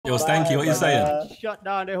Yo, Stanky, what you saying? Shut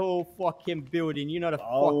down the whole fucking building. You know the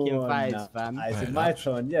fucking vibes, fam. It's my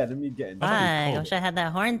turn. Yeah, let me get in. I wish I had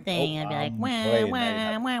that horn thing. I'd be like, wah,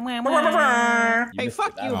 wah, wah, wah, wah. Hey,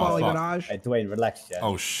 fuck you, Molly Minaj. Hey, Dwayne, relax, yeah.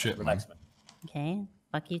 Oh, shit, relax, man. Okay,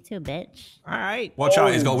 fuck you too, bitch. All right. Watch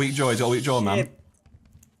out, he's got a weak jaw. He's got a weak jaw, man. Shit.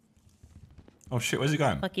 Oh, shit, where's he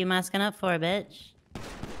going? Fuck you masking up for, bitch.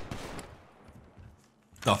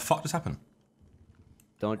 The fuck just happened?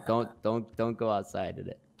 Don't go outside of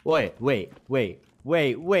it. Wait.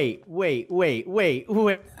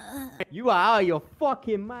 You are out of your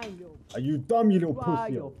fucking mind, yo. Are you dumb, you little You are out of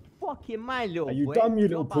pussy? your fucking mind, little Are you boy. dumb, you You're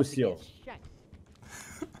little about to pussy? get shanked.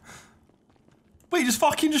 Wait, just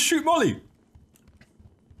fucking just shoot Molly. You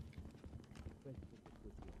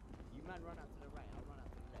man run out to the right, I'll run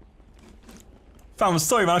out to the left. Fam, I'm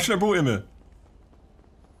sorry, man. I should have brought him here.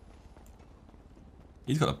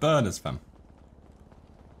 He's got the burners, fam.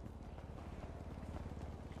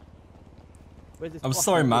 Where's this I'm fucking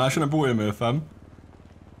sorry, man. I pussy? shouldn't have brought him here, fam.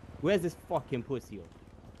 Where's this fucking pussy, yo?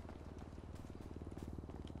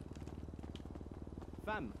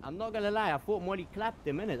 Fam, I'm not gonna lie, I thought Molly clapped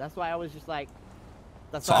him, innit? That's why I was just like...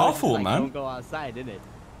 That's So why I was just thought, like, man. Don't go outside, innit?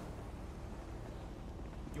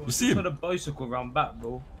 You see him? on a bicycle round back,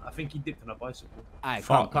 bro. I think he dipped on a bicycle. Alright,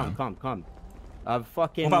 Fuck, come. Fucking...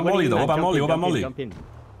 What about Molly, though? What about Molly? What about Molly? Jump in.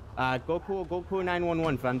 Go call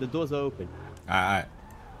 911, fam. The doors are open. Alright.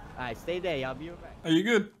 Alright, stay there. I'll be right back. Are you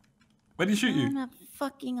good? Where did he shoot I'm you? not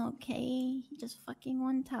fucking okay. He just fucking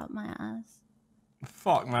one-tapped my ass.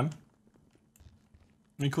 Fuck, man.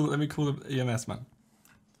 Let me call the EMS, man.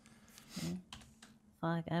 Okay.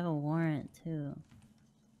 Fuck, I have a warrant too.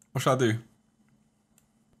 What should I do? Can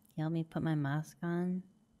you help me put my mask on?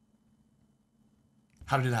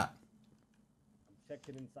 How to do that? I'm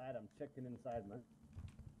checking inside, man.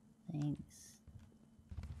 Thanks.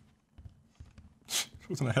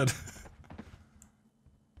 What's on the head?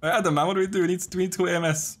 Hey, Adam, man, what do we do? We need to call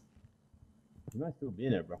EMS. You might still be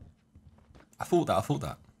in there, bro. I thought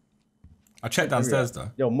that. I checked downstairs, though.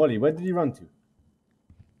 Yo, Molly, where did you run to?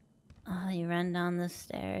 Oh, you ran down the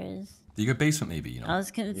stairs. Do you go basement, maybe, you know? I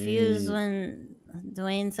was confused when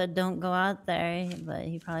Dwayne said don't go out there, but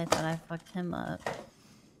he probably thought I fucked him up.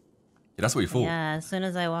 Yeah, that's what you thought. Yeah, as soon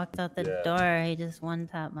as I walked out the door, he just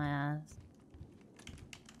one-tapped my ass.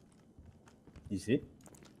 You see?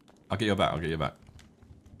 I'll get your back.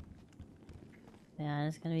 Yeah, I'm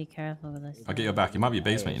just gonna be careful with this. I'll get your back. It might be a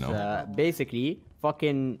basement, you know? Basically,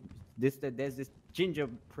 fucking... There's this ginger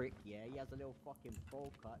prick, yeah? He has a little fucking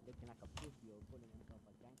bowl cut, looking like a pussy or calling himself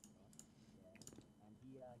a gangster.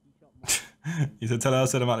 Yeah. And he shot more... He said, tell her I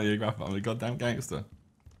said I'm out of your graph. I'm a goddamn gangster.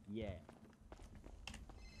 Yeah.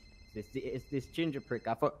 It's this ginger prick.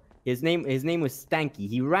 I thought his name was Stanky.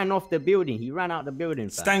 He ran off the building. He ran out the building.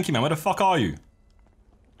 Fam. Stanky, man, where the fuck are you?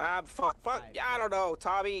 Fuck. I don't know,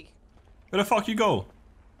 Tommy. Where the fuck you go?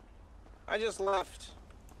 I just left.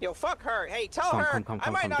 Yo, fuck her. Hey, tell Come, her come, I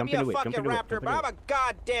might not jump be a into it, fucking jump into it, rapper, jump but I'm into a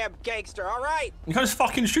goddamn gangster, all right? You can't just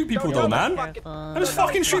fucking shoot people, though, man. Don't just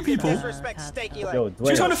fucking shoot people. Disrespect Stanky like. Yo, She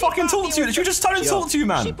was trying to fucking talk to you. She was just trying to talk to you, She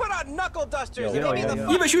man. put on knuckle dusters Yo, and gave me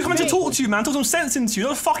the Yeah, but she was coming to face. talk to you, man. Talk some sense into you.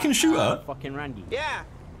 Don't fucking shoot her. Fucking Randy. Yeah.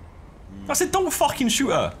 I said, don't fucking shoot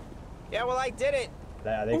her. Yeah, well, I did it.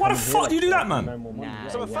 Well, why the fuck do you do that, man?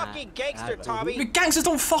 So I'm a fucking gangster, Tommy. The gangsters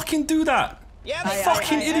don't fucking do that. Yeah, You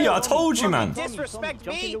fucking idiot. I told you, man. Disrespect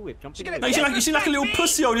me. No, you seem like a little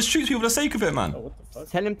pussy. Just shoots people for the sake of it, man.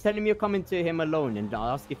 Tell him you're coming to him alone, and I'll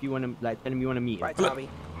ask if you want to tell him you want to meet him. Right, Tommy.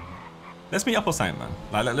 Let's meet up or something, man.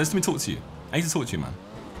 Like, let me talk to you. I need to talk to you, man.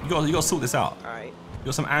 You gotta sort this out. All right. You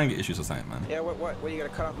got some anger issues or something, man. Yeah, what are you gonna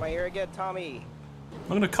cut off my ear again, Tommy? I'm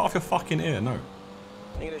gonna cut off your fucking ear, no.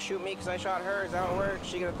 You gonna shoot me because I shot her? Is that how it works?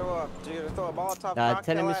 She gonna throw a Molotov Tell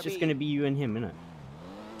cocktail him it's at just me? gonna be you and him, innit?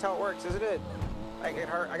 That's how it works, isn't it? I get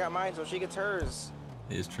her, I got mine, so she gets hers.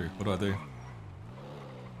 It is true. What do I do?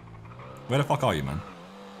 Where the fuck are you, man?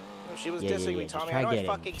 She was Yeah, dissing me, just Tommy. try I know I get him.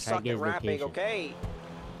 fucking Just try suck get at his rapping, location. okay?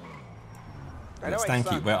 I know I Stanky,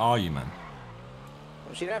 suck. where are you, man?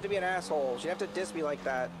 She didn't have to be an asshole. She didn't have to diss me like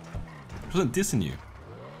that. She wasn't dissing you.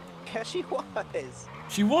 Yeah, she was.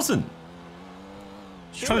 She wasn't.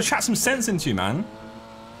 She's trying to chat some sense into you, man.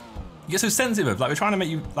 You get so sensitive. Like, we're trying to make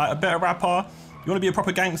you like a better rapper. You want to be a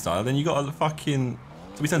proper gangster, then you gotta fucking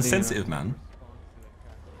to be sensitive, man.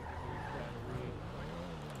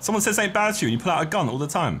 Someone says something bad to you and you pull out a gun all the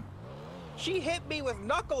time. She hit me with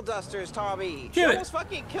knuckle dusters, Tommy. She Yeah, almost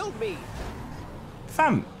fucking killed me.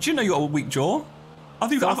 Fam, do you know you got a weak jaw? I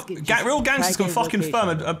think real gangsters can fucking firm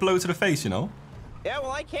a blow to the face, you know? Yeah, well,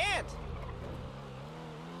 I can't.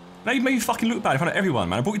 Now you made me fucking look bad in front of everyone,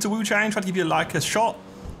 man. I brought you to Wu Chang, tried to give you like a shot.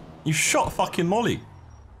 You shot fucking Molly.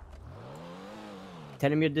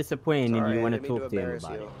 Tell him you're disappointed and Sorry, you want I to didn't mean talk to him embarrass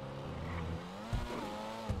about you. it.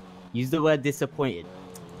 Use the word disappointed.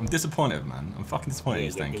 I'm disappointed, man. I'm fucking disappointed, Yeah,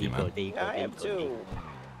 thank there you, go, man. there you go, Yeah, I there am you go, there you too. go.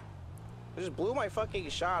 I just blew my fucking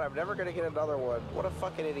shot. I'm never gonna get another one. What a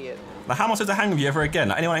fucking idiot. Like, how am I supposed to hang with you ever again?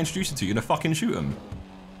 Like, anyone I introduce you to, you're gonna fucking shoot him.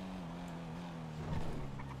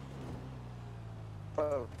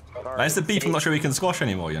 Oh, sorry. Like, it's the beef I'm not sure we can squash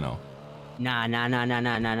anymore, you know? Nah.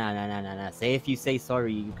 Say if you say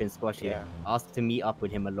sorry, you can squash it. Yeah. Ask to meet up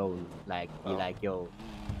with him alone. Like, be Oh. like, yo,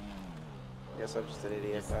 Guess I'm just an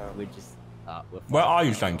idiot now. we're just, we're Where fine. are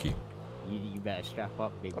you, Shanky? You better strap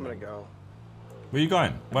up, big I'm gonna man. go. Where are you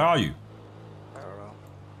going? Where are you? I don't know.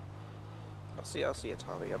 I'll see you,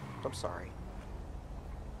 Tommy. I'm sorry.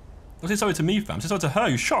 Don't say sorry to me, fam. Say sorry to her.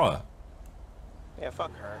 You shot her. Yeah,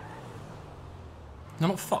 fuck her. No,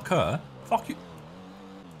 not fuck her. Fuck you.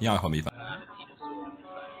 Yeah, I me, fam.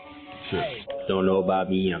 Don't know about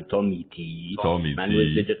me, I'm Tommy T. Tommy Man T. was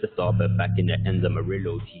legit to start, but back in the ends, I'm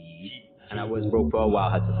Amarillo T. And I was broke for a while,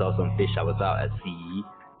 had to sell some fish, I was out at sea.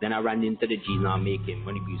 Then I ran into the G's, now I'm making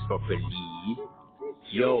money views properly.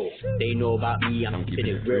 Yo, they know about me, I'm keeping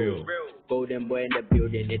it real. Golden boy in the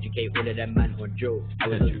building, educate all of them man on Joe. I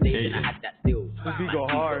was on stage and I had that still. Go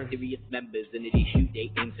hard. Serious members, and if they shoot,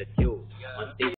 they aim to kill. On stage,